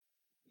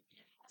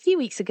few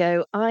weeks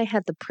ago, I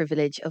had the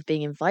privilege of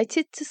being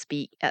invited to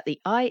speak at the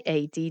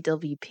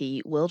IADWP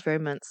World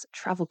Romance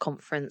Travel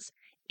Conference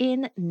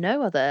in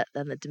no other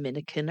than the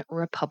Dominican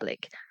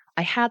Republic.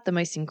 I had the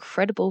most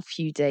incredible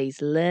few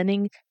days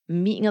learning,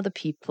 meeting other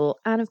people,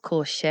 and of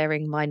course,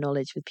 sharing my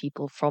knowledge with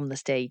people from the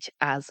stage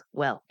as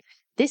well.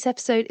 This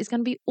episode is going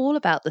to be all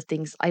about the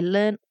things I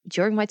learned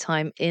during my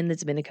time in the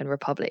Dominican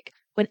Republic.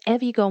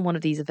 Whenever you go on one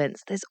of these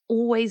events, there's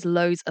always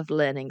loads of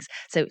learnings.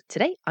 So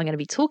today I'm going to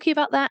be talking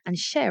about that and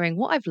sharing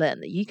what I've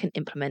learned that you can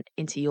implement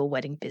into your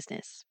wedding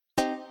business.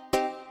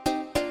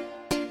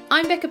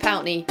 I'm Becca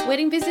Poutney,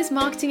 wedding business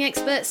marketing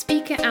expert,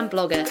 speaker and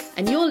blogger,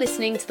 and you're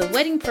listening to the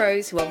Wedding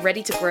Pros Who Are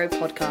Ready to Grow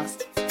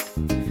podcast.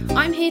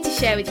 I'm here to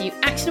share with you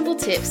actionable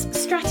tips,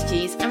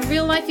 strategies and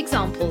real-life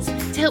examples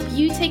to help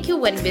you take your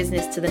wedding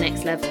business to the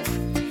next level.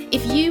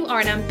 If you are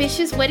an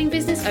ambitious wedding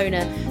business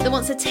owner that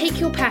wants to take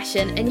your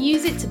passion and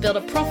use it to build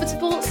a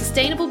profitable,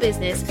 sustainable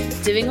business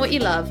doing what you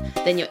love,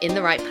 then you're in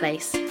the right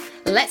place.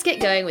 Let's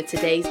get going with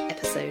today's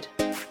episode.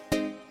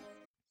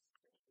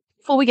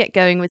 Before we get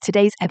going with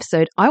today's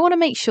episode, I want to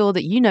make sure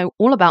that you know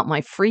all about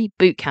my free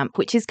bootcamp,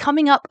 which is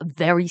coming up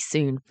very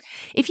soon.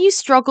 If you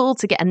struggle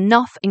to get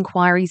enough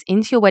inquiries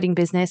into your wedding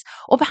business,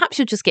 or perhaps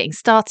you're just getting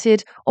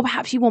started, or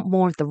perhaps you want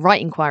more of the right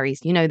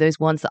inquiries, those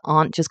ones that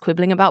aren't just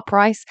quibbling about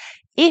price,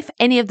 if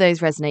any of those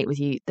resonate with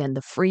you, then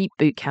the free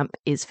bootcamp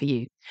is for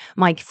you.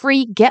 My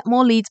free Get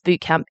More Leads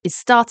bootcamp is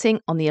starting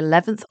on the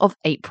 11th of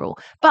April,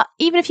 but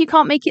even if you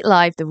can't make it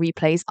live, the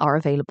replays are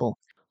available.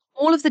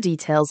 All of the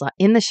details are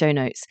in the show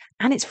notes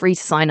and it's free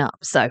to sign up.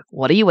 So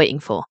what are you waiting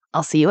for?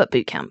 I'll see you at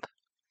bootcamp.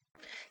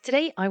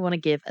 Today, I want to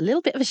give a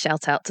little bit of a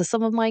shout out to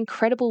some of my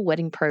incredible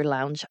Wedding Pro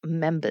Lounge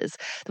members.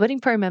 The Wedding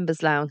Pro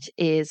Members Lounge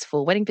is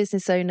for wedding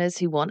business owners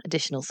who want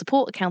additional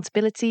support,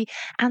 accountability,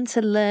 and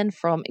to learn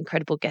from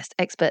incredible guest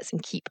experts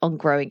and keep on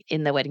growing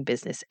in their wedding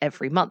business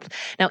every month.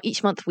 Now,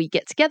 each month we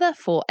get together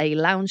for a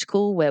lounge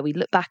call where we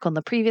look back on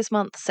the previous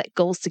month, set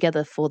goals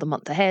together for the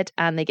month ahead,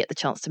 and they get the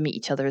chance to meet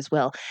each other as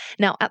well.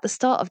 Now, at the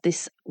start of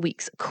this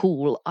week's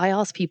call, I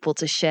asked people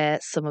to share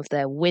some of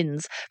their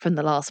wins from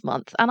the last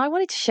month, and I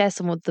wanted to share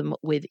some of them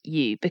with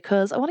you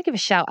because I want to give a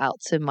shout out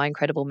to my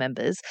incredible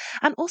members,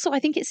 and also I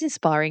think it's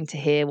inspiring to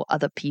hear what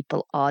other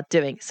people are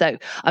doing. So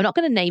I'm not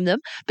going to name them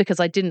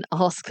because I didn't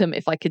ask them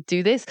if I could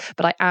do this,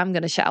 but I am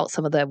going to shout out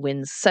some of their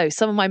wins. So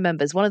some of my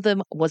members, one of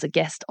them was a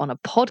guest on a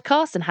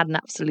podcast and had an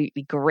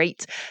absolutely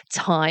great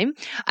time.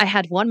 I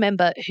had one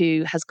member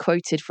who has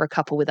quoted for a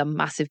couple with a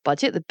massive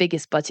budget, the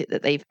biggest budget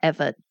that they've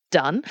ever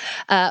done.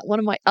 One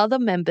of my other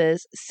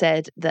members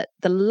said that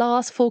the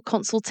last 4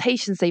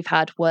 consultations they've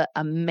had were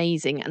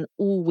amazing and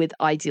all with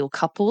ideal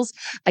couples.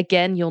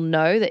 Again, you'll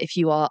know that if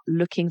you are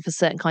looking for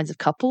certain kinds of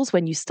couples,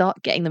 when you start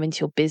getting them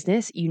into your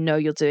business, you know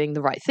you're doing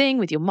the right thing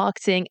with your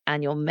marketing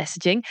and your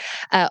messaging.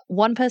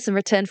 One person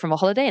returned from a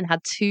holiday and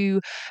had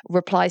 2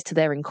 replies to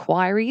their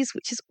inquiries,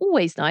 which is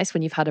always nice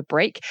when you've had a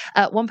break.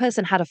 One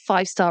person had a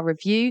 5-star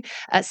review.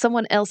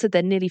 Someone else said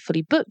they're nearly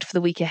fully booked for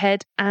the week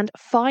ahead. And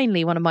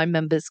finally, one of my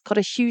members got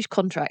a huge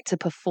contract to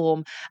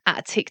perform at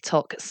a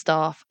TikTok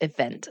staff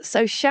event.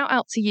 So shout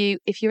out to you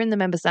if you're in the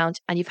members lounge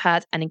and you've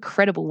had an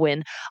incredible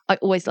win. I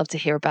always love to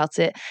hear about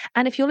it.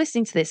 And if you're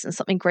listening to this and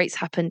something great's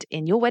happened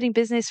in your wedding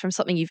business from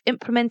something you've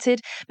implemented,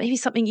 maybe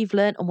something you've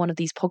learned on one of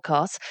these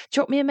podcasts,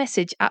 drop me a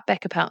message at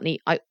Becca Poutney.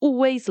 I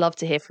always love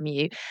to hear from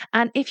you.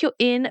 And if you're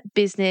in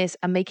business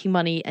and making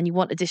money and you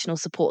want additional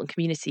support and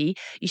community,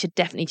 you should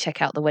definitely check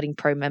out the Wedding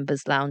Pro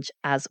Members Lounge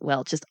as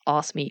well. Just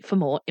ask me for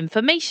more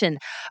information.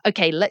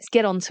 Okay, let's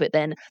get on to it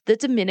then. The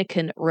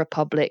Dominican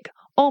Republic.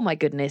 Oh my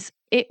goodness,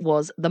 it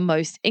was the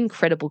most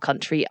incredible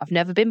country. I've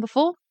never been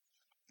before.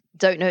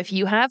 Don't know if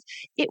you have.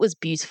 It was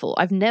beautiful.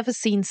 I've never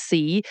seen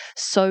sea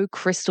so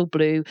crystal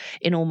blue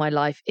in all my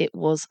life. It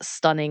was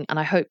stunning, and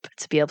I hope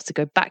to be able to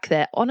go back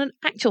there on an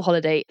actual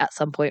holiday at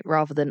some point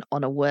rather than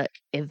on a work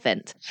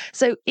event.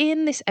 So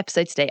in this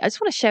episode today, I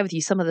just want to share with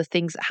you some of the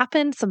things that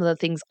happened, some of the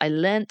things I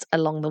learnt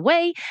along the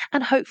way,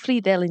 and hopefully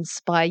they'll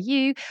inspire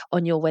you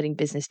on your wedding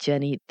business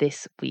journey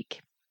this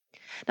week.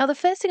 Now, the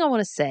first thing I want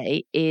to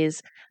say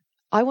is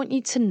I want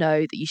you to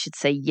know that you should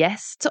say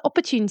yes to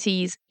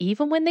opportunities,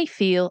 even when they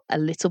feel a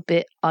little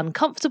bit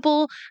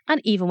uncomfortable, and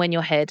even when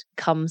your head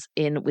comes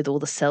in with all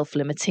the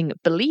self-limiting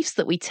beliefs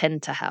that we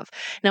tend to have.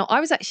 Now,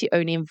 I was actually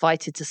only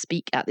invited to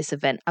speak at this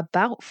event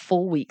about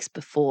 4 weeks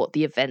before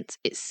the event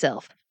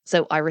itself.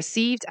 So I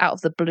received out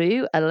of the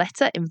blue a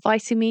letter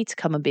inviting me to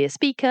come and be a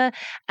speaker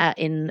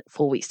in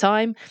 4 weeks'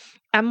 time.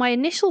 And my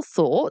initial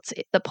thought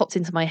that popped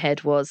into my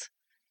head was,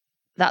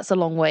 that's a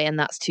long way and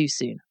that's too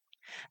soon.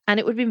 And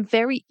it would have been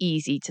very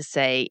easy to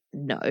say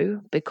no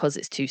because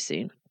it's too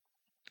soon.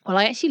 Well,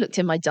 I actually looked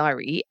in my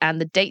diary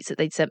and the dates that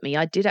they'd sent me,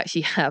 I did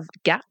actually have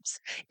gaps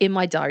in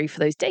my diary for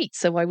those dates.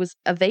 So I was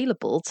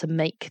available to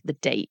make the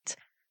date.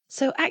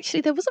 So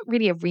actually, there wasn't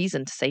really a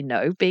reason to say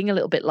no, being a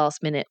little bit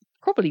last minute.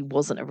 probably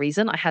wasn't a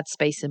reason. I had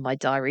space in my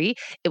diary.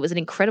 It was an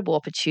incredible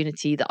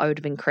opportunity that I would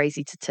have been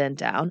crazy to turn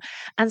down.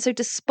 And so,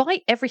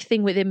 despite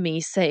everything within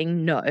me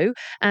saying no,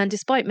 and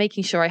despite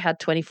making sure I had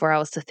 24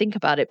 hours to think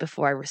about it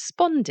before I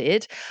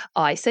responded,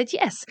 I said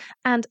yes.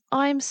 And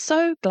I'm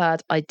so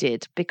glad I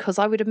did, because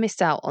I would have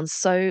missed out on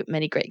so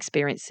many great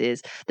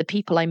experiences. The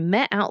people I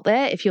met out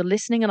there, if you're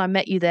listening and I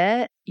met you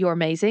there, you're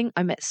amazing.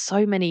 I met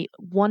so many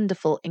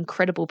wonderful,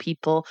 incredible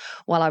people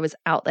while I was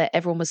out there.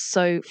 Everyone was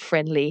so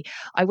friendly.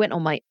 I went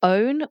on my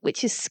own,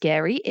 which is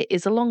scary. It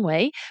is a long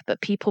way, but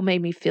people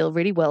made me feel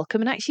really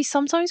welcome. And actually,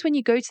 sometimes when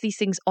you go to these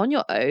things on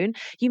your own,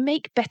 you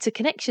make better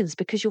connections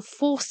because you're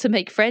forced to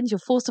make friends, you're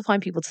forced to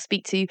find people to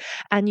speak to,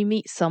 and you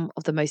meet some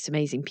of the most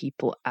amazing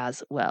people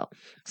as well.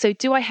 So,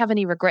 do I have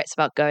any regrets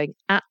about going?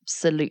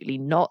 Absolutely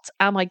not.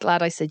 Am I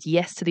glad I said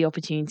yes to the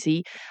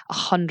opportunity?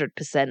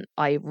 100%.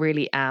 I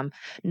really am.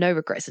 No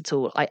regrets at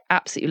all. I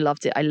absolutely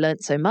loved it. I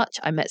learned so much.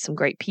 I met some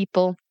great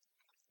people.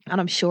 And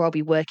I'm sure I'll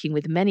be working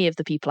with many of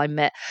the people I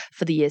met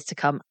for the years to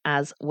come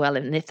as well.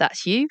 And if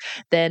that's you,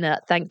 then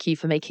thank you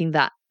for making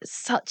that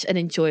such an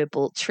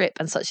enjoyable trip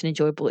and such an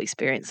enjoyable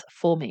experience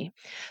for me.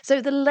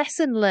 So the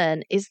lesson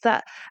learned is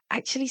that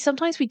actually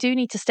sometimes we do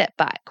need to step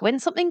back. When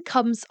something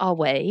comes our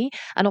way,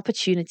 an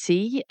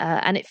opportunity,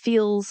 and it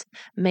feels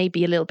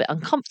maybe a little bit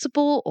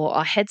uncomfortable, or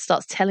our head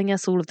starts telling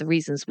us all of the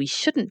reasons we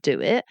shouldn't do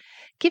it,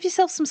 give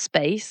yourself some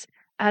space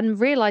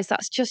and realize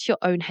that's just your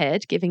own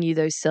head giving you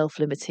those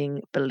self-limiting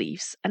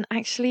beliefs. And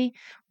actually,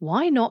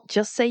 why not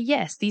just say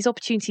yes? These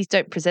opportunities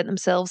don't present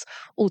themselves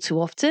all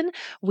too often.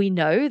 We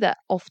know that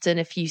often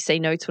if you say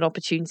no to an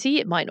opportunity,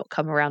 it might not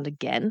come around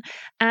again.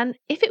 And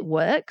if it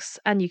works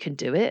and you can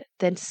do it,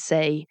 then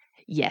say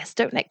yes.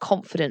 Don't let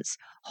confidence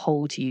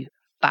hold you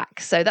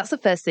back. So that's the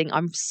first thing.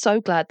 I'm so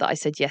glad that I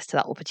said yes to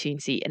that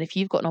opportunity. And if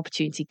you've got an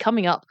opportunity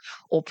coming up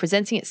or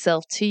presenting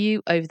itself to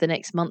you over the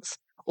next months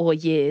or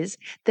years,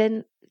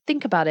 then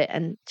think about it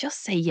and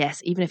just say yes,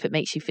 even if it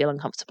makes you feel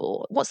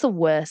uncomfortable. What's the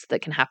worst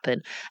that can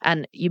happen?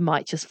 And you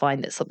might just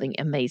find that something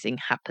amazing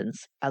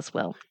happens as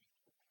well.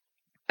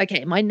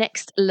 Okay, my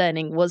next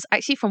learning was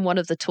actually from one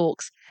of the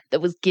talks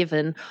that was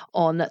given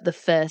on the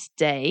first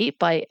day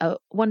by a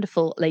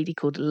wonderful lady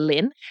called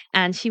Lynn.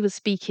 And she was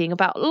speaking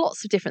about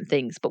lots of different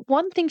things. But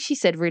one thing she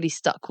said really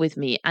stuck with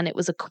me, and it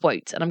was a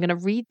quote. And I'm going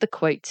to read the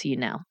quote to you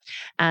now.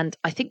 And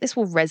I think this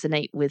will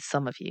resonate with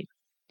some of you.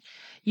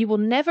 You will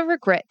never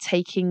regret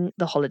taking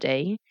the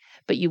holiday,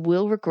 but you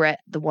will regret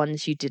the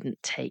ones you didn't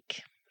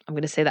take. I'm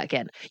going to say that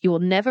again. You will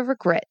never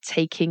regret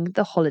taking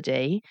the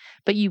holiday,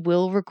 but you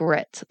will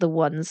regret the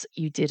ones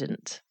you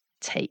didn't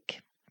take.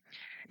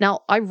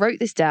 Now, I wrote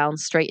this down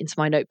straight into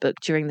my notebook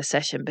during the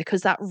session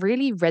because that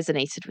really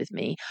resonated with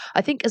me.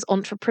 I think as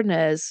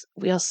entrepreneurs,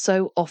 we are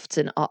so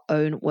often our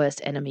own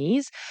worst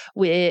enemies.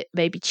 We're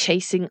maybe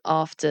chasing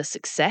after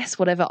success,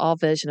 whatever our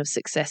version of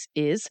success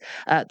is.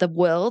 The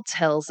world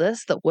tells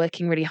us that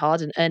working really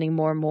hard and earning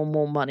more and more and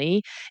more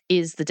money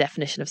is the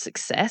definition of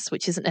success,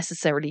 which isn't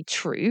necessarily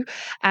true.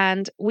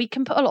 And we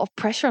can put a lot of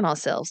pressure on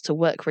ourselves to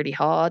work really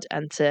hard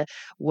and to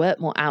work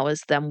more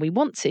hours than we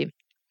want to.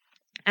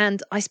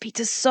 And I speak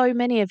to so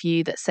many of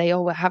you that say,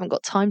 oh, I haven't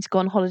got time to go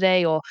on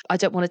holiday, or I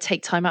don't want to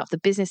take time out of the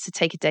business to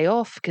take a day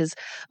off because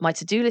my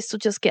to-do list will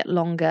just get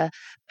longer.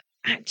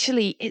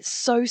 Actually, it's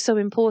so, so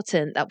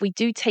important that we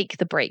do take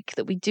the break,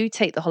 that we do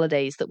take the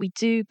holidays, that we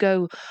do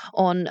go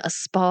on a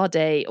spa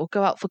day or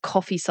go out for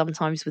coffee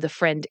sometimes with a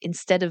friend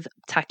instead of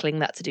tackling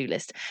that to-do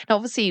list. Now,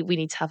 obviously, we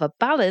need to have a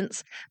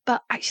balance,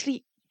 but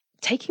actually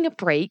taking a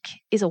break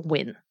is a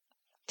win.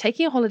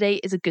 Taking a holiday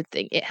is a good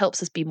thing. It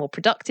helps us be more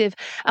productive.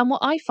 And what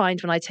I find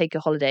when I take a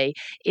holiday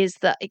is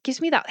that it gives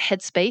me that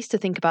headspace to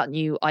think about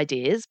new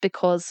ideas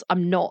because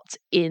I'm not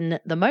in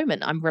the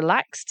moment. I'm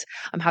relaxed.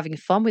 I'm having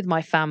fun with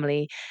my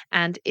family.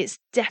 And it's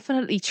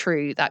definitely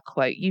true, that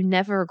quote, you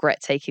never regret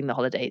taking the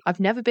holiday. I've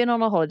never been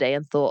on a holiday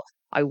and thought,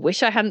 I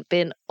wish I hadn't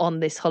been on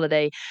this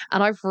holiday.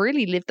 And I've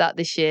really lived that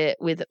this year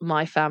with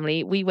my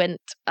family. We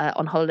went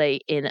on holiday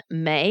in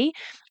May,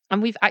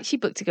 and we've actually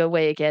booked to go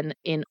away again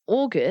in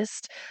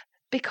August,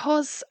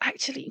 because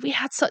actually we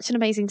had such an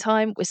amazing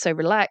time. We're so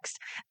relaxed.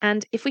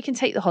 And if we can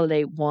take the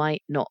holiday, why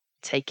not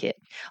take it?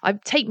 I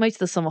take most of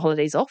the summer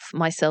holidays off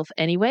myself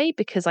anyway,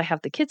 because I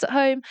have the kids at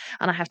home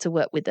and I have to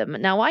work with them.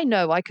 Now, I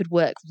know I could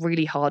work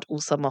really hard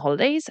all summer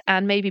holidays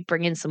and maybe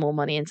bring in some more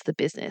money into the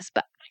business,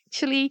 but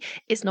actually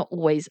it's not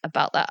always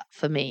about that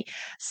for me.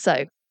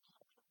 So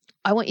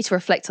I want you to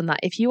reflect on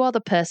that. If you are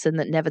the person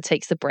that never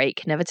takes the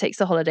break, never takes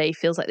the holiday,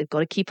 feels like they've got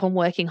to keep on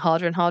working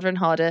harder and harder and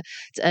harder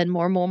to earn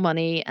more and more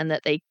money, and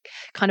that they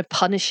kind of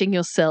punishing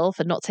yourself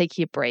and not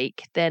taking a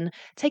break, then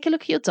take a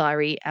look at your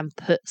diary and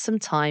put some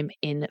time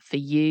in for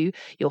you,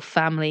 your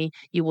family.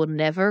 You will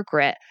never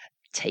regret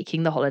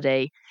taking the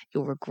holiday.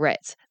 You'll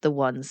regret the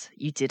ones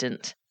you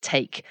didn't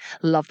take.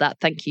 Love that.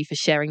 Thank you for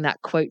sharing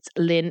that quote,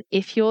 Lynn,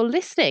 if you're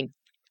listening.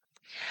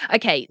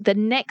 Okay, the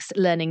next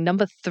learning,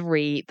 number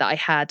 3, that I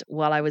had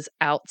while I was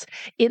out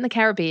in the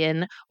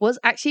Caribbean was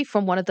actually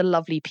from one of the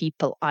lovely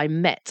people I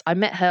met. I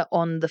met her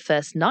on the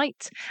first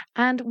night,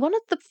 and one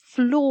of the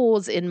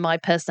flaws in my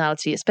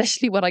personality,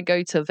 especially when I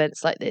go to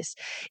events like this,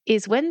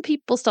 is when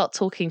people start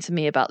talking to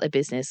me about their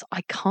business,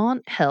 I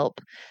can't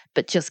help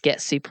but just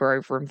get super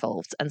over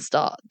involved and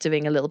start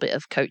doing a little bit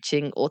of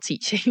coaching or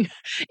teaching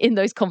in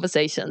those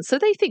conversations. So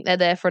they think they're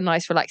there for a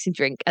nice, relaxing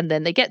drink, and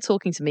then they get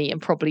talking to me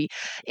and probably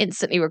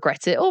instantly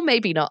regret it, or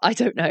maybe not. I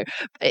don't know.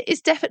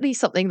 It's definitely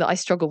something that I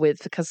struggle with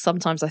because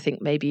sometimes I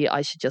think maybe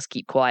I should just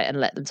keep quiet and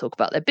let them talk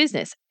about their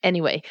business.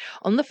 Anyway,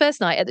 on the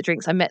first night at the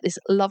drinks, I met this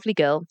lovely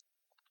girl.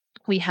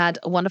 We had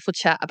a wonderful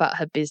chat about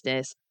her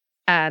business.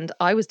 And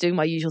I was doing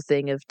my usual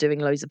thing of doing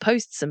loads of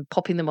posts and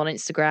popping them on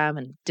Instagram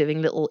and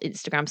doing little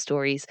Instagram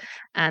stories.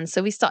 And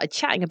so we started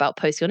chatting about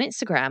posting on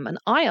Instagram. And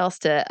I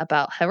asked her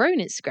about her own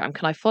Instagram.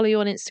 Can I follow you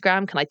on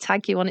Instagram? Can I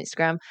tag you on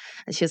Instagram?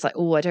 And she was like,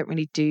 oh, I don't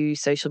really do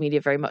social media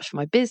very much for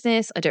my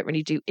business. I don't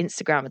really do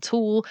Instagram at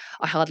all.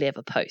 I hardly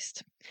ever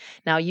post.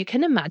 Now, you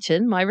can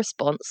imagine my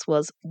response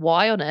was,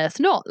 why on earth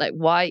not? Like,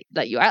 why?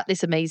 Like, you're at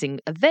this amazing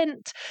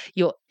event.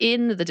 You're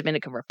in the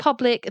Dominican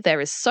Republic.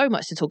 There is so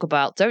much to talk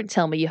about. Don't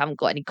tell me you haven't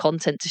got any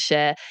content to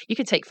share. You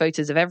can take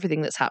photos of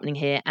everything that's happening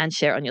here and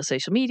share it on your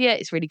social media.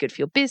 It's really good for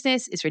your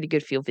business. It's really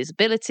good for your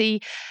visibility.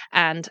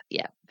 And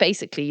yeah,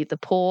 basically, the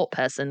poor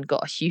person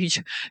got a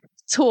huge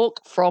talk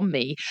from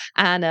me.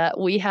 And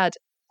we had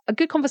a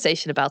good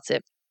conversation about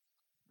it.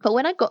 But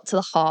when I got to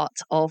the heart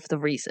of the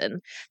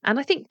reason, and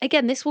I think,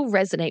 again, this will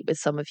resonate with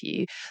some of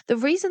you, the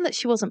reason that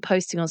she wasn't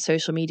posting on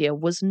social media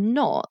was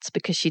not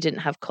because she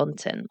didn't have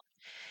content.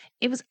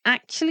 It was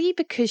actually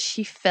because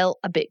she felt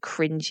a bit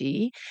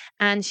cringy,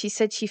 and she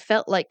said she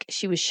felt like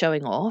she was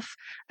showing off,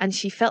 and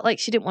she felt like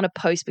she didn't want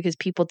to post because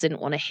people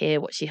didn't want to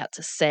hear what she had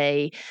to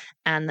say,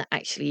 and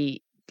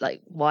actually,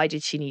 like, why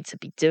did she need to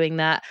be doing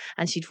that?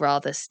 And she'd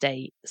rather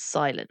stay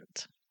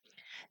silent.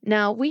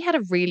 Now, we had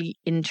a really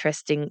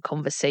interesting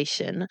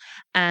conversation.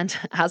 And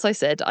as I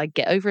said, I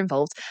get over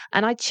involved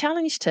and I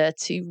challenged her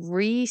to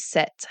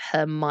reset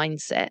her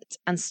mindset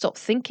and stop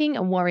thinking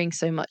and worrying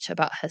so much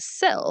about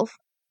herself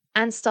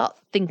and start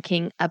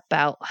thinking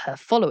about her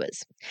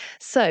followers.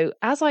 So,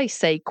 as I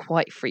say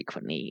quite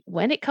frequently,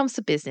 when it comes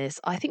to business,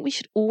 I think we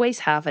should always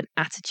have an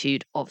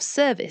attitude of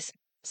service.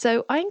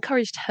 So I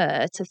encouraged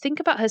her to think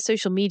about her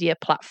social media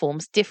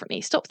platforms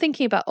differently. Stop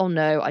thinking about, oh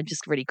no, I'm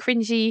just really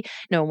cringy.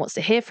 No one wants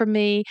to hear from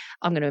me.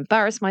 I'm going to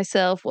embarrass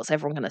myself. What's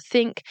everyone going to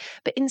think?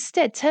 But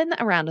instead, turn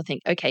that around and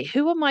think, okay,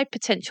 who are my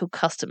potential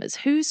customers?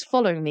 Who's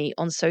following me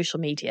on social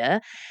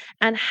media?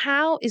 And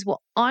how is what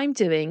I'm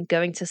doing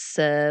going to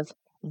serve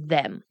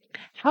them?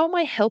 How am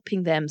I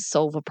helping them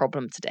solve a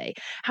problem today?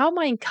 How am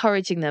I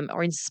encouraging them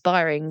or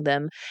inspiring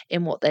them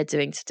in what they're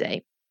doing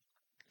today?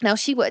 Now,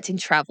 she worked in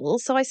travel.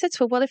 So I said to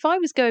her, well, if I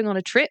was going on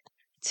a trip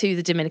to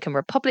the Dominican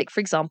Republic,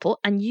 for example,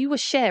 and you were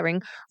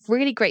sharing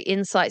really great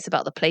insights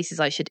about the places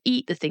I should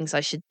eat, the things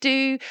I should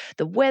do,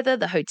 the weather,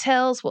 the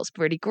hotels, what's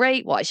really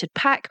great, what I should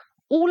pack,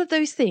 all of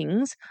those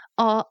things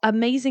are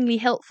amazingly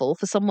helpful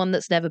for someone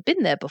that's never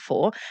been there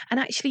before. And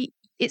actually,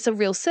 it's a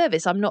real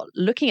service. I'm not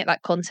looking at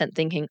that content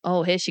thinking,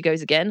 oh, here she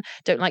goes again.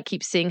 Don't like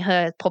keep seeing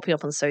her popping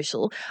up on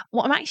social.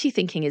 What I'm actually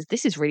thinking is,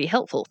 this is really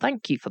helpful.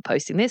 Thank you for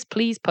posting this.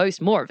 Please post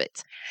more of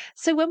it.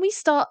 So when we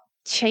start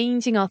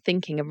changing our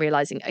thinking and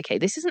realizing, okay,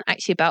 this isn't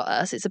actually about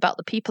us. It's about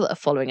the people that are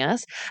following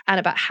us and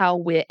about how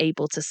we're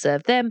able to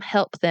serve them,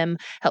 help them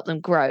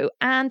grow.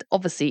 And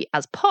obviously,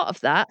 as part of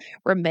that,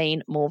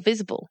 remain more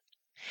visible.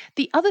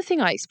 The other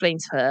thing I explained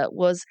to her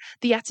was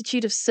the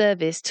attitude of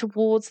service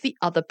towards the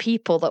other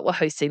people that were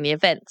hosting the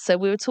event. So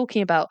we were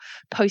talking about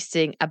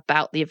posting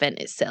about the event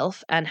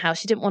itself and how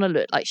she didn't want to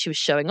look like she was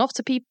showing off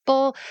to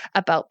people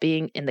about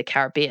being in the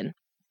Caribbean.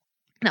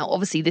 Now,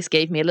 obviously, this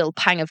gave me a little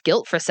pang of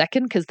guilt for a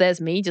second because there's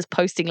me just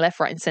posting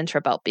left, right, and center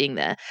about being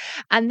there.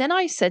 And then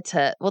I said to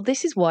her, well,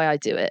 this is why I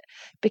do it,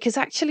 because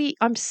actually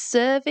I'm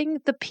serving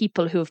the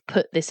people who have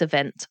put this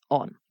event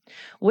on.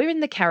 We're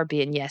in the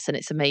Caribbean, yes, and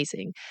it's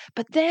amazing.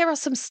 But there are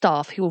some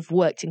staff who have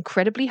worked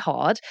incredibly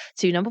hard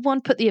to, number one,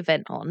 put the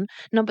event on.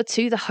 Number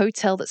two, the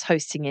hotel that's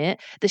hosting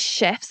it, the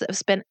chefs that have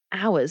spent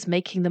hours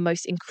making the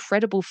most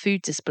incredible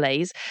food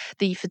displays,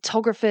 the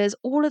photographers,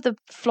 all of the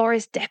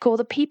florist decor,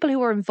 the people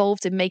who are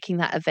involved in making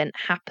that event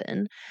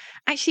happen.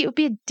 Actually, it would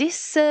be a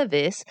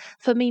disservice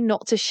for me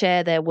not to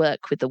share their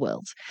work with the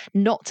world,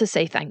 not to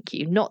say thank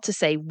you, not to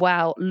say,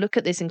 wow, look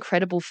at this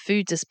incredible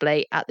food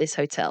display at this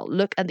hotel.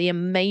 Look at the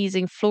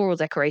amazing floral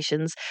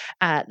decorations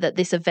that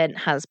this event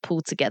has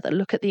pulled together.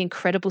 Look at the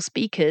incredible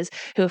speakers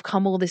who have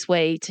come all this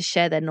way to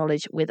share their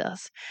knowledge with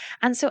us.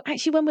 And so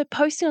actually, when we're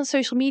posting on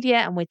social media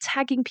and we're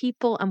tagging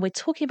people and we're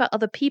talking about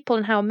other people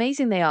and how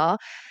amazing they are,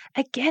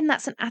 again,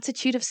 that's an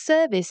attitude of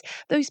service.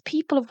 Those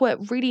people have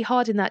worked really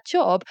hard in that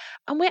job,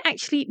 and we're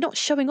actually not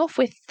showing off.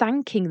 We're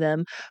thanking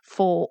them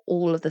for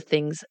all of the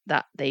things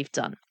that they've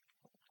done.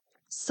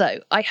 So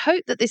I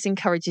hope that this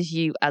encourages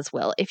you as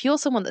well. If you're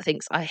someone that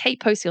thinks, I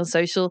hate posting on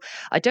social,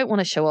 I don't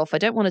want to show off, I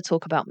don't want to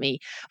talk about me,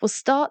 well,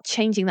 start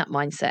changing that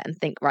mindset and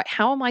think, right,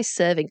 how am I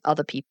serving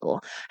other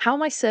people? How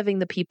am I serving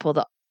the people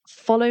that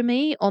follow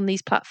me on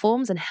these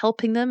platforms and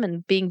helping them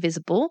and being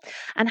visible?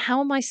 And how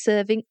am I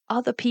serving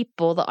other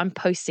people that I'm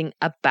posting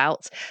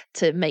about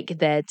to make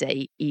their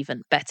day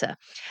even better?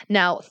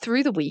 Now,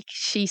 through the week,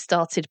 she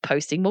started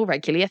posting more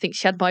regularly. I think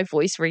she had my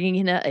voice ringing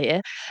in her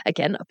ear.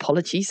 Again,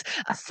 apologies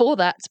for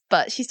that.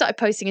 But she started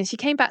posting and she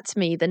came back to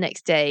me the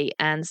next day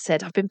and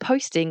said, I've been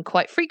posting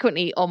quite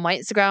frequently on my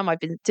Instagram. I've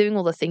been doing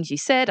all the things you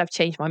said. I've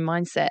changed my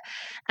mindset.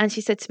 And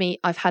she said to me,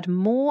 I've had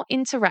more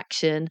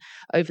interaction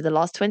over the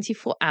last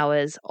 24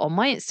 hours on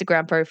my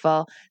Instagram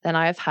profile than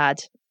I have had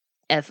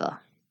ever.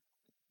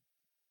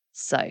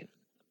 So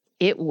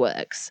it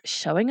works.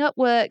 Showing up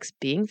works.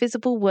 Being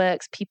visible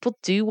works. People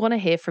do want to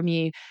hear from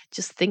you.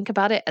 Just think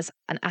about it as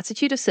an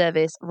attitude of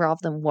service rather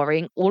than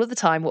worrying all of the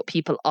time what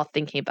people are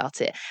thinking about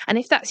it. And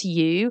if that's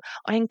you,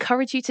 I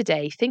encourage you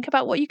today, think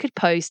about what you could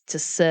post to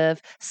serve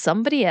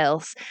somebody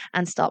else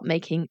and start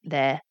making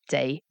their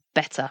day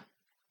better.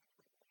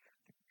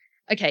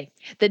 Okay,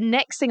 the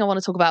next thing I want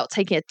to talk about,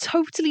 taking a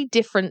totally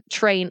different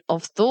train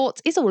of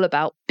thought, is all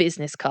about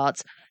business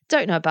cards.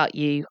 Don't know about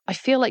you. I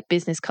feel like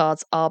business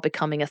cards are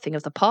becoming a thing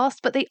of the past,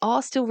 but they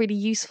are still really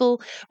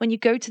useful. When you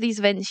go to these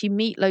events, you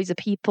meet loads of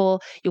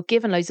people, you're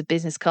given loads of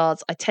business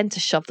cards. I tend to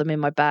shove them in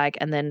my bag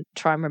and then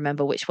try and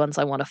remember which ones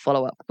I want to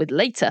follow up with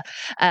later.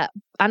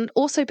 And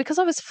also because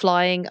I was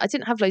flying, I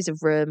didn't have loads of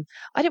room.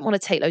 I didn't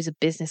want to take loads of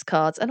business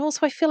cards. And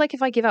also I feel like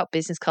if I give out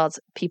business cards,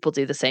 people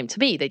do the same to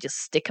me. They just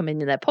stick them in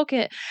their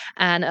pocket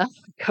and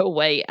go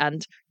away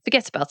and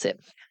forget about it.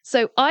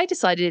 So I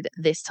decided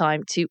this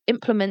time to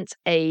implement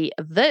a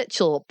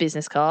virtual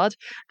business card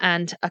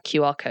and a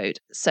QR code.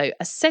 So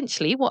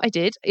essentially what I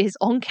did is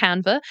on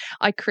Canva,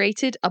 I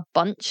created a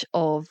bunch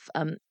of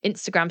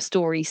Instagram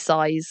story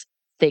size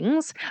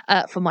things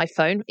for my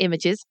phone,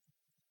 images.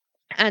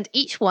 And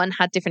each one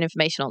had different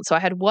information on. So I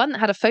had one that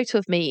had a photo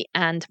of me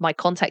and my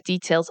contact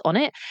details on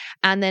it.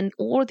 And then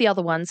all of the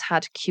other ones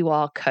had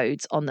QR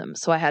codes on them.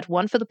 So I had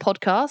one for the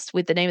podcast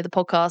with the name of the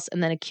podcast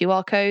and then a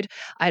QR code.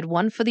 I had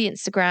one for the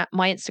Instagram,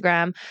 my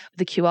Instagram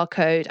with a QR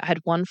code. I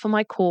had one for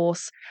my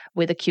course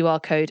with a QR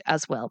code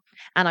as well.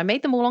 And I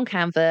made them all on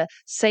Canva,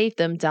 saved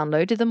them,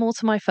 downloaded them all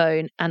to my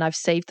phone, and I've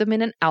saved them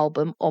in an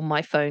album on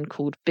my phone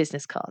called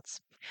Business Cards.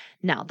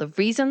 Now, the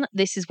reason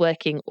this is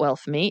working well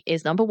for me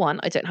is number one,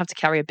 I don't have to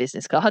carry a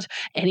business card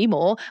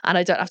anymore, and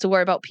I don't have to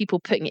worry about people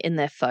putting it in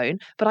their phone,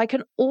 but I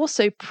can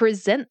also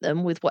present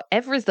them with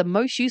whatever is the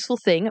most useful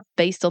thing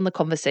based on the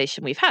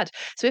conversation we've had.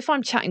 So if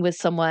I'm chatting with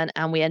someone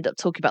and we end up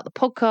talking about the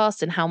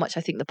podcast and how much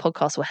I think the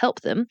podcast will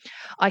help them,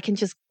 I can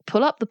just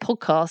pull up the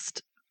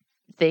podcast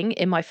thing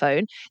in my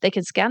phone. They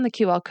can scan the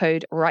QR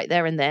code right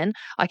there and then.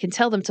 I can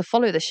tell them to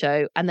follow the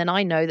show, and then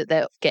I know that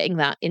they're getting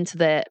that into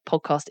their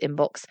podcast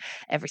inbox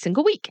every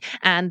single week.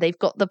 And they've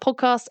got the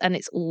podcast and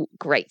it's all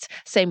great.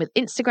 Same with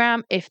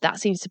Instagram. If that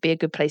seems to be a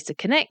good place to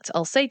connect,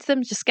 I'll say to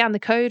them, just scan the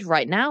code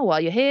right now while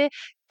you're here.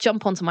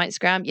 Jump onto my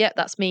Instagram. Yep,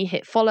 that's me.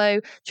 Hit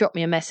follow, drop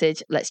me a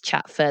message. Let's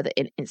chat further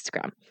in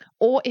Instagram.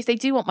 Or if they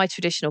do want my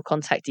traditional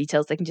contact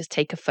details, they can just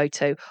take a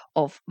photo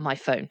of my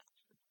phone.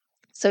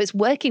 So it's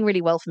working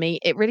really well for me.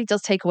 It really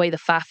does take away the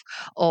faff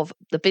of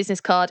the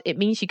business card. It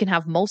means you can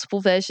have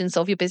multiple versions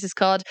of your business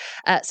card.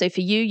 So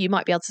for you, you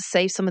might be able to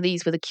save some of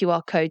these with a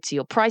QR code to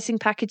your pricing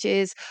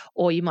packages,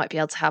 or you might be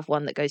able to have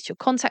one that goes to your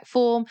contact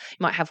form. You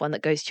might have one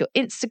that goes to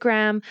your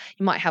Instagram.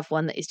 You might have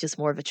one that is just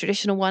more of a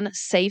traditional one.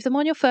 Save them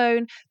on your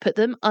phone, put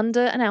them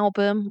under an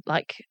album,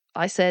 like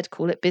I said,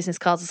 call it business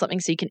cards or something,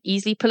 so you can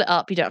easily pull it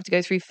up. You don't have to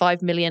go through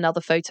 5 million other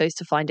photos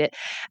to find it.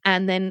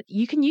 And then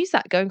you can use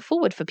that going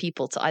forward for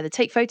people to either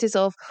take photos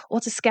of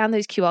or to scan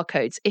those QR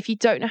codes. If you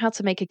don't know how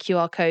to make a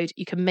QR code,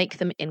 you can make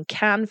them in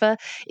Canva.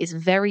 It's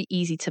very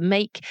easy to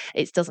make.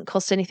 It doesn't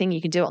cost anything.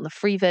 You can do it on the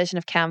free version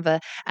of Canva,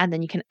 and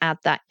then you can add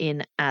that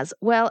in as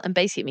well. And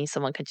basically it means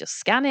someone can just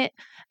scan it,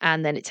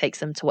 and then it takes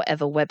them to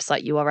whatever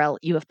website URL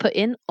you have put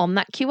in on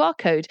that QR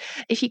code.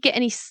 If you get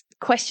any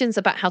questions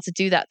about how to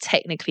do that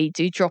technically,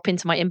 do drop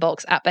into my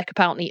inbox at Becca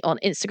Pountney on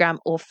Instagram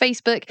or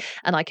Facebook,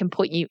 and I can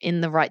point you in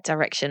the right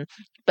direction.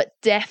 But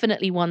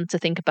definitely one to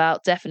think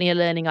about, definitely a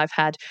learning I've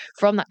had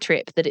from that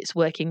trip, that it's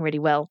working really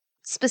well.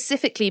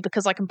 Specifically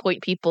because I can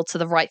point people to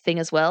the right thing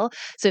as well.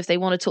 So if they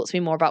want to talk to me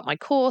more about my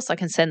course, I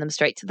can send them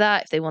straight to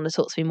that. If they want to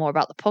talk to me more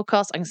about the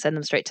podcast, I can send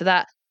them straight to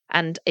that.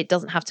 And it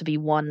doesn't have to be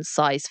one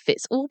size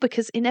fits all,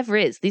 because it never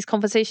is. These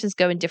conversations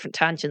go in different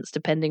tangents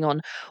depending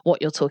on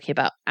what you're talking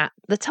about at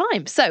the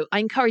time. So I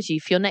encourage you,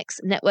 for your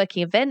next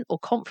networking event or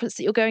conference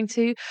that you're going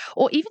to,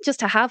 or even just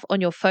to have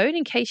on your phone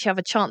in case you have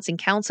a chance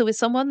encounter with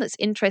someone that's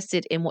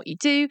interested in what you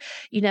do,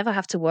 you never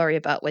have to worry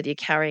about whether you're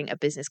carrying a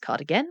business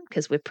card again,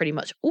 because we're pretty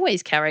much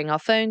always carrying our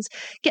phones.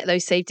 Get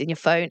those saved in your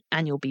phone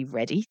and you'll be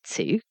ready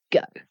to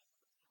go.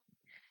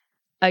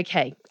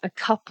 Okay, a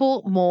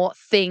couple more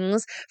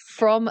things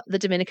from the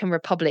Dominican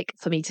Republic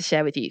for me to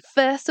share with you.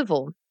 First of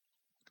all,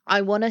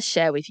 I want to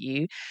share with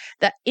you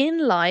that in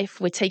life,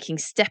 we're taking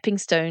stepping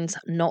stones,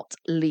 not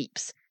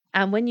leaps.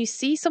 And when you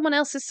see someone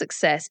else's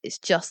success, it's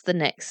just the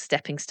next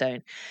stepping stone.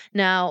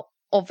 Now,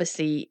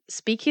 obviously,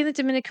 speaking in the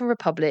Dominican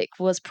Republic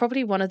was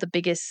probably one of the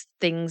biggest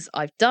things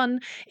I've done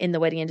in the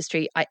wedding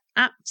industry. I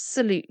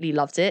absolutely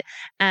loved it.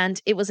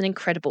 And it was an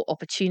incredible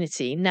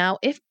opportunity. Now,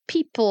 if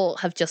people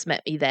have just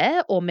met me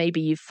there, or maybe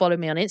you've followed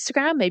me on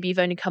Instagram, maybe you've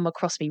only come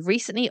across me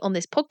recently on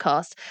this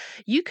podcast,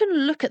 you can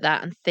look at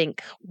that and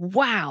think,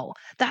 wow,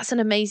 that's an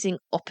amazing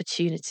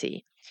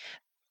opportunity.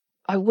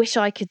 I wish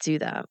I could do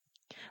that.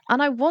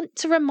 And I want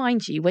to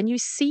remind you, when you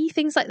see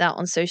things like that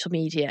on social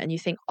media and you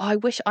think, oh, I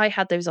wish I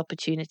had those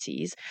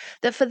opportunities,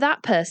 that for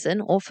that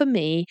person or for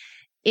me,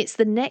 it's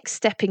the next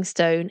stepping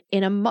stone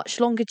in a much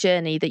longer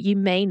journey that you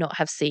may not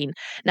have seen.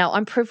 Now,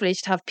 I'm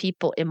privileged to have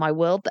people in my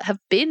world that have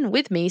been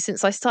with me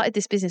since I started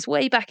this business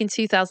way back in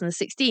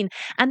 2016,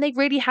 and they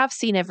really have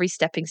seen every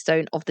stepping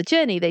stone of the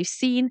journey. They've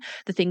seen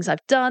the things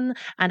I've done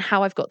and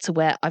how I've got to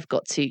where I've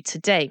got to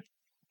today.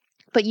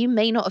 But you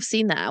may not have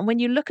seen that. And when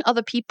you look at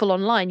other people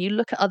online, you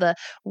look at other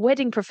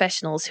wedding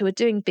professionals who are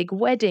doing big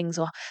weddings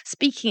or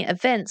speaking at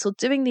events or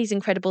doing these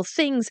incredible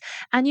things,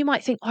 and you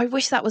might think, oh, I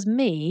wish that was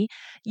me.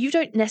 You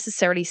don't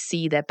necessarily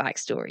see their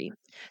backstory.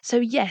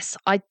 So yes,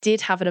 I did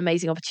have an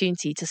amazing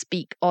opportunity to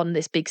speak on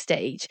this big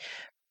stage.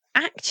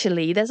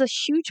 Actually, there's a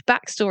huge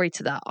backstory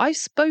to that. I've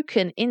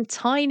spoken in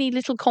tiny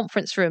little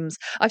conference rooms.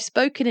 I've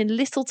spoken in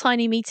little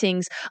tiny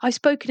meetings. I've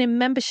spoken in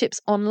memberships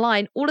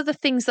online, all of the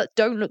things that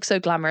don't look so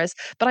glamorous,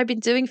 but I've been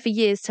doing for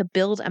years to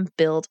build and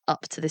build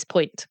up to this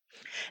point.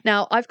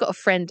 Now, I've got a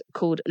friend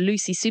called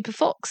Lucy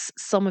Superfox.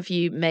 Some of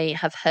you may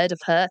have heard of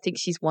her. I think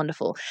she's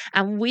wonderful.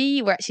 And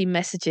we were actually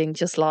messaging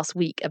just last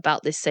week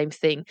about this same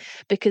thing,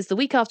 because the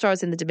week after I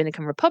was in the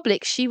Dominican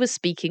Republic, she was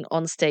speaking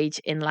on stage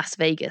in Las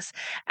Vegas.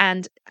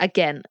 And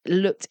again,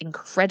 looked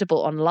incredible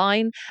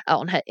online,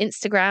 on her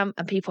Instagram.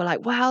 And people were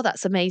like, wow,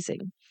 that's amazing.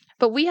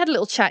 But we had a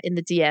little chat in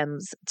the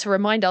DMs to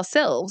remind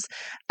ourselves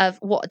of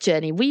what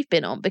journey we've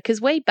been on,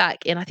 because way back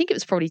in, I think it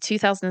was probably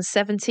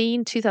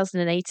 2017,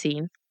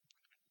 2018,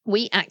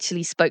 we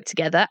actually spoke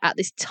together at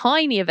this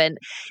tiny event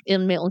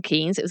in Milton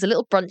Keynes. It was a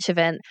little brunch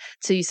event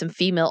to some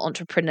female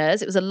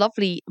entrepreneurs. It was a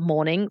lovely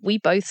morning. We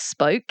both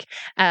spoke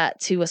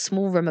to a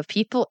small room of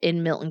people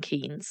in Milton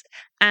Keynes.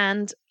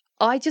 And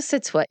I just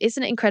said to her,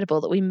 isn't it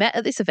incredible that we met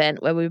at this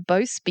event where we were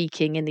both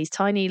speaking in these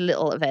tiny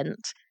little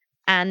events?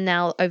 And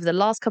now over the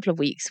last couple of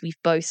weeks, we've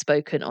both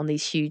spoken on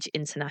these huge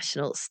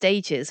international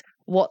stages.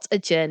 What a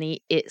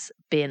journey it's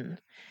been.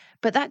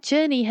 But that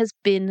journey has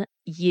been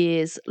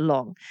years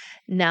long.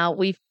 Now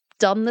we've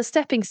done the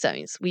stepping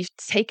stones. We've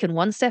taken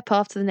one step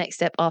after the next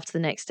step after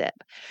the next step.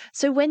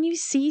 So when you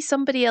see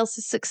somebody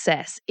else's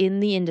success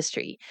in the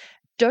industry,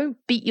 don't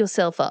beat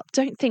yourself up.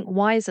 Don't think,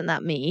 why isn't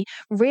that me?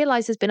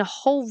 Realize there's been a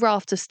whole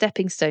raft of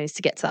stepping stones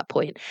to get to that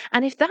point.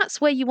 And if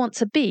that's where you want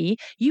to be,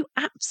 you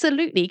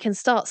absolutely can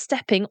start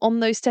stepping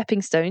on those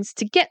stepping stones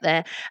to get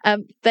there.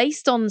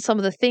 Based on some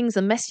of the things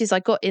and messages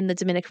I got in the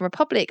Dominican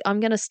Republic, I'm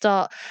going to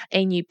start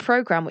a new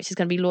program, which is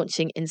going to be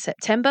launching in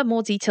September.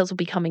 More details will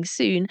be coming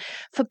soon,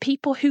 for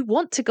people who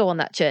want to go on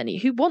that journey,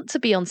 who want to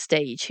be on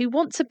stage, who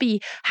want to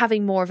be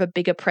having more of a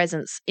bigger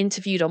presence,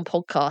 interviewed on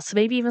podcasts,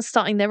 maybe even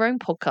starting their own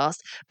podcast,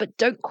 but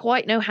don't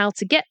quite know how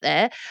to get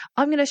there.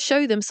 I'm going to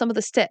show them some of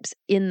the steps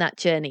in that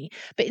journey.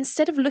 But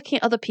instead of looking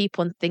at other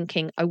people and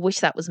thinking, I wish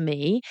that was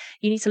me,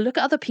 you need to look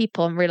at other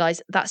people and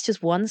realize that's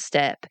just one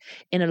step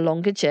in a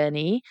longer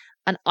journey.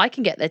 And I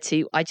can get there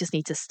too. I just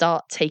need to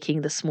start taking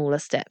the smaller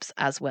steps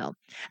as well.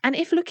 And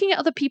if looking at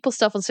other people's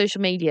stuff on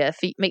social media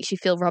makes you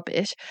feel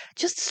rubbish,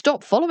 just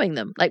stop following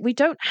them. Like, we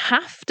don't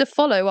have to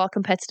follow our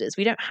competitors.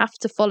 We don't have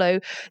to follow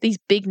these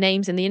big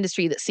names in the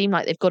industry that seem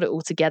like they've got it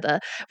all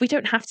together. We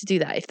don't have to do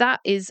that. If that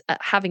is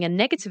having a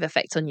negative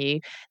effect on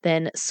you,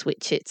 then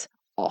switch it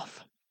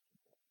off.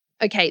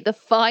 Okay, the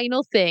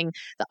final thing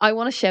that I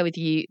want to share with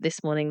you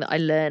this morning that I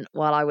learned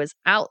while I was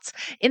out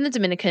in the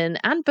Dominican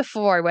and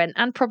before I went,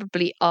 and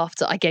probably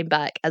after I came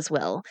back as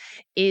well,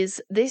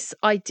 is this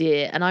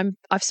idea. And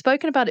I've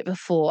spoken about it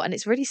before, and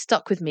it's really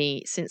stuck with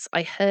me since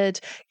I heard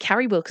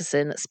Carrie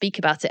Wilkerson speak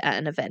about it at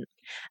an event.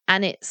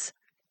 And it's,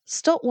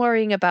 stop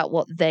worrying about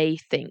what they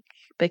think,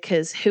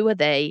 because who are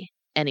they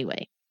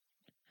anyway?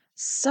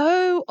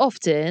 So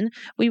often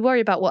we worry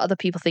about what other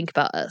people think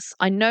about us.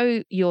 I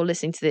know you're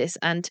listening to this,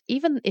 and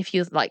even if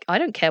you're like, I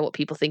don't care what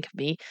people think of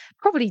me,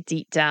 probably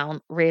deep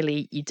down,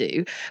 really, you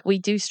do. We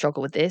do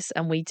struggle with this,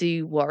 and we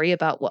do worry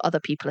about what other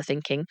people are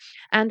thinking.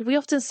 And we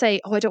often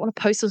say, oh, I don't want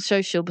to post on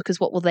social because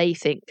what will they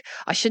think?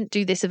 I shouldn't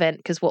do this event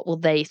because what will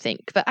they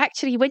think? But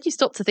actually, when you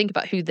stop to think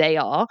about who they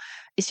are,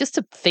 it's just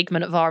a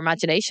figment of our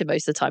imagination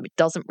most of the time. It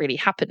doesn't really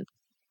happen.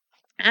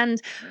 And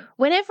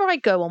whenever I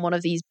go on one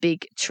of these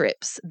big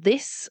trips,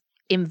 this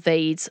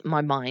invades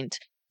my mind,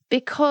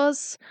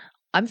 because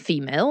I'm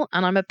female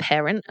and I'm a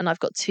parent and I've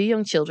got two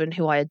young children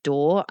who I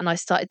adore, and I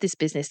started this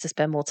business to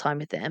spend more time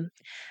with them.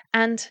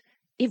 And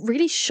it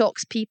really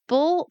shocks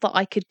people that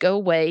I could go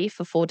away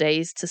for 4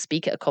 days to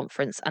speak at a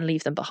conference and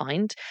leave them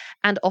behind.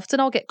 And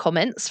often I'll get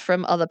comments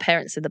from other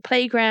parents in the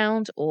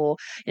playground or,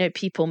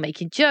 people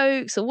making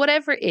jokes or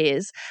whatever it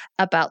is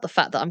about the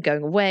fact that I'm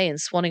going away and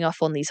swanning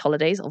off on these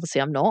holidays. Obviously,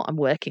 I'm not, I'm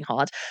working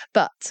hard,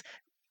 but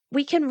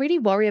we can really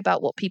worry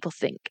about what people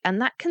think, and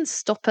that can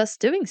stop us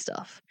doing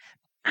stuff.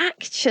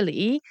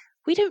 Actually,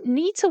 we don't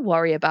need to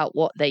worry about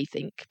what they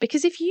think,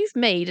 because if you've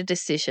made a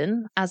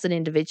decision as an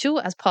individual,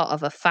 as part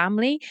of a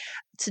family,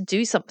 to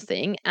do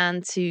something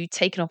and to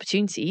take an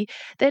opportunity,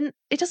 then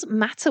it doesn't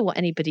matter what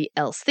anybody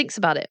else thinks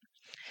about it.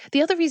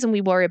 The other reason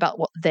we worry about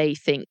what they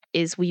think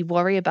is we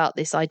worry about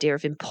this idea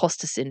of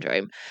imposter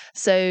syndrome.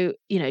 So,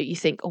 you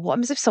think, oh, what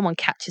happens if someone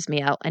catches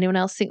me out? Anyone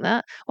else think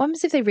that? What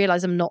happens if they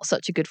realize I'm not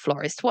such a good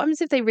florist? What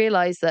happens if they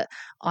realize that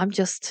I'm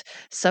just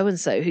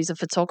so-and-so who's a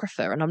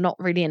photographer and I'm not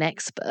really an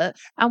expert?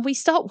 And we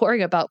start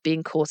worrying about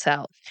being caught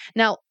out.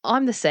 Now,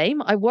 I'm the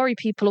same. I worry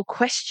people will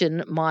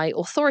question my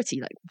authority.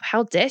 Like,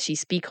 how dare she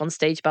speak on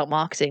stage about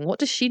marketing? What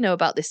does she know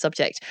about this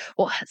subject?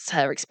 What's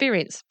her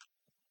experience?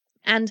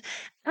 And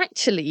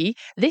actually,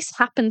 this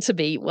happened to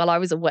me while I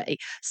was away.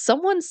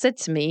 Someone said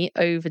to me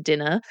over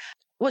dinner,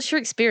 "What's your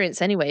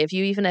experience anyway? Have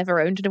you even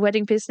ever owned a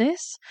wedding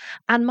business?"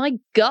 And my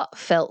gut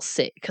felt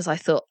sick because I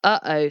thought,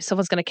 uh-oh,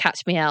 someone's going to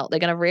catch me out. They're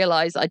going to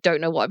realize I don't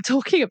know what I'm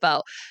talking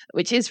about,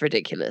 which is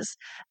ridiculous.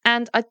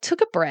 And I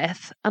took a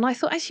breath and I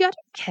thought, actually, I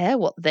don't care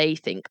what they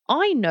think.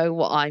 I know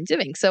what I'm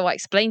doing. So I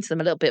explained to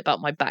them a little bit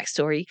about my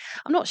backstory.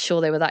 I'm not sure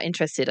they were that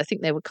interested. I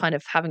think they were kind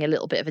of having a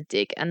little bit of a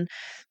dig. And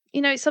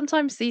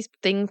sometimes these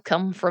things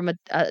come from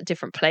a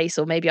different place,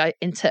 or maybe I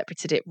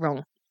interpreted it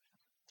wrong.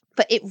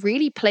 But it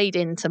really played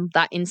into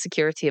that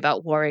insecurity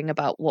about worrying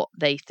about what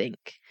they think.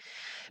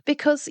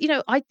 Because,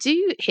 I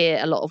do hear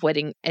a lot of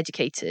wedding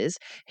educators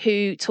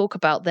who talk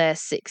about their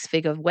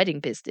 6-figure wedding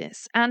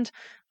business. And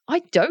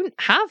I don't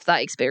have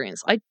that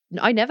experience.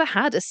 I never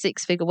had a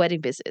 6-figure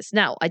wedding business.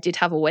 Now, I did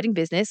have a wedding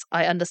business.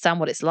 I understand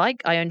what it's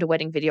like. I owned a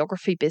wedding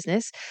videography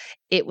business.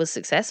 It was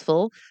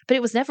successful, but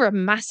it was never a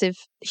massive,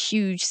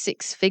 huge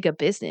 6-figure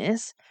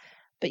business.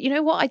 But you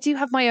know what? I do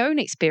have my own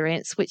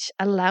experience, which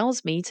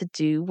allows me to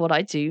do what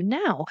I do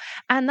now.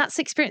 And that's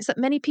experience that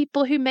many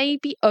people who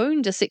maybe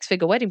owned a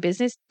 6-figure wedding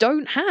business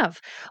don't have.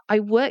 I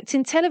worked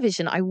in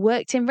television. I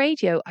worked in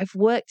radio. I've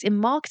worked in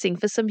marketing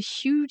for some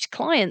huge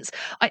clients.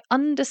 I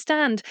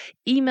understand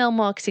email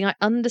marketing. I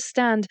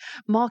understand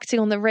marketing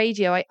on the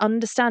radio. I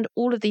understand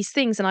all of these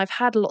things. And I've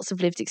had lots of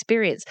lived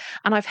experience.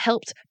 And I've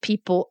helped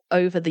people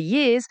over the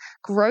years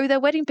grow their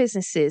wedding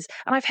businesses.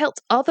 And I've helped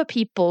other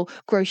people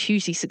grow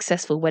hugely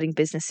successful wedding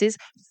businesses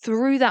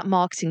through that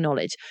marketing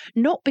knowledge,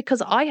 not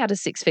because I had a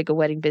 6-figure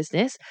wedding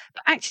business,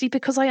 but actually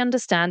because I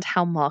understand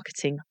how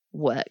marketing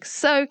works.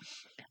 So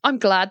I'm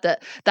glad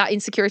that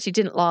insecurity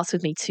didn't last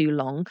with me too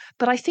long,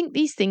 but I think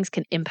these things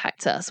can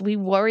impact us. We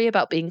worry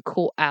about being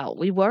caught out.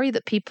 We worry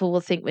that people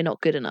will think we're not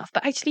good enough,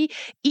 but actually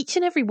each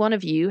and every one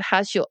of you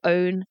has your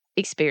own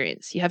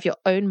experience. You have your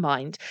own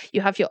mind. You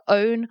have your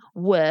own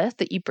worth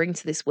that you bring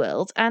to this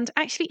world. And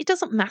actually, it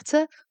doesn't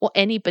matter what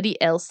anybody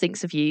else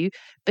thinks of you,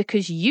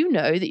 because you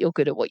know that you're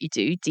good at what you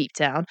do deep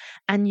down.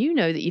 And you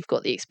know that you've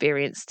got the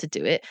experience to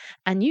do it.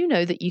 And you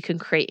know that you can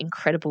create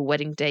incredible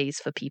wedding days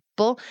for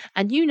people.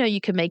 And you know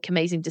you can make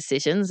amazing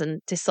decisions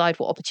and decide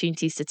what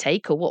opportunities to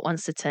take or what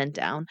ones to turn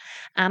down.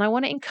 And I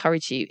want to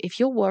encourage you, if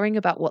you're worrying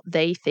about what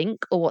they think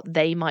or what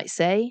they might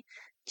say,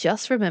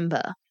 just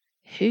remember,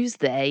 who's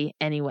they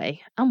anyway?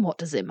 And what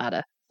does it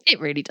matter? It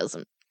really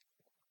doesn't.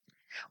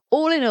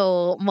 All in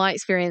all, my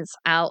experience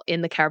out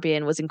in the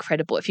Caribbean was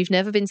incredible. If you've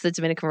never been to the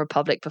Dominican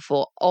Republic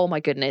before, oh my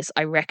goodness,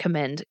 I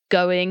recommend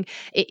going.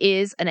 It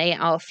is an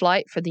 8-hour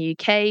flight from the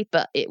UK,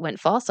 but it went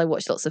fast. I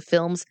watched lots of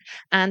films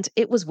and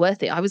it was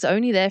worth it. I was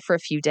only there for a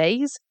few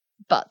days,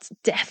 but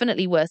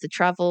definitely worth the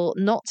travel.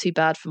 Not too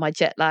bad for my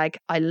jet lag.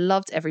 I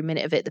loved every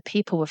minute of it. The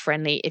people were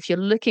friendly. If you're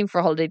looking for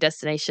a holiday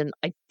destination,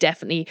 I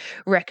definitely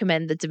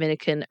recommend the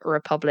Dominican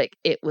Republic.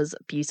 It was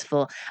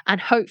beautiful.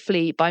 And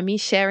hopefully by me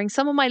sharing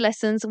some of my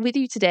lessons with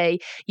you today,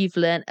 you've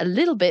learned a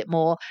little bit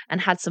more and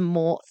had some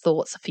more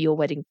thoughts for your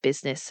wedding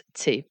business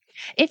too.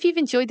 If you've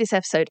enjoyed this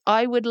episode,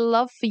 I would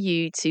love for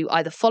you to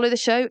either follow the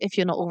show if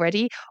you're not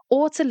already,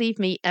 or to leave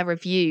me a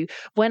review.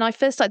 When I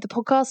first started the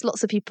podcast,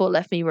 lots of people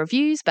left me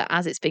reviews, but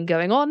as it's been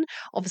going on,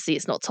 obviously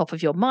it's not top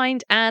of your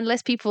mind and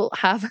less people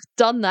have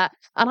done that.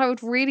 And I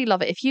would really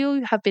love it if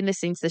you have been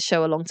listening to the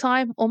show a long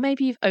time, or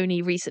maybe you've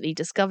only recently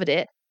discovered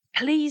it.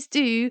 Please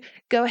do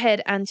go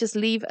ahead and just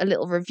leave a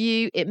little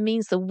review. It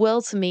means the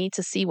world to me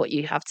to see what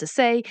you have to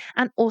say.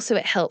 And also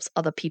it helps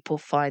other people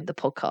find the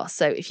podcast.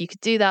 So if you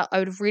could do that, I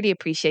would really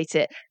appreciate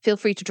it. Feel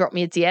free to drop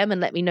me a DM and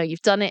let me know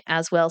you've done it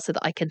as well, so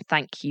that I can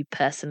thank you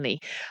personally.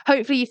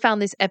 Hopefully you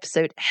found this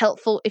episode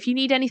helpful. If you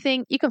need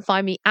anything, you can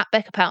find me at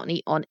Becca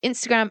Poutney on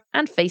Instagram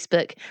and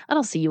Facebook, and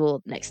I'll see you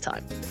all next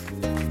time.